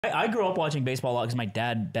I grew up watching baseball a lot because my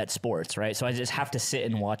dad bet sports, right? So I just have to sit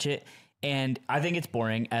and watch it. And I think it's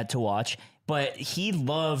boring to watch, but he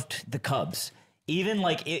loved the Cubs. Even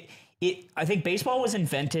like I think baseball was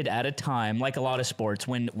invented at a time, like a lot of sports,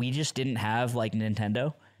 when we just didn't have like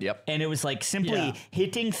Nintendo. Yep. And it was like simply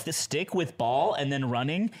hitting the stick with ball and then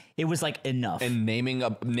running. It was like enough. And naming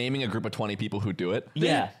a group of 20 people who do it.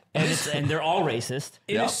 Yeah. And they're all racist.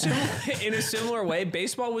 In a similar way,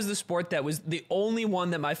 baseball was the sport that was the only one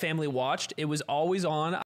that my family watched. It was always on.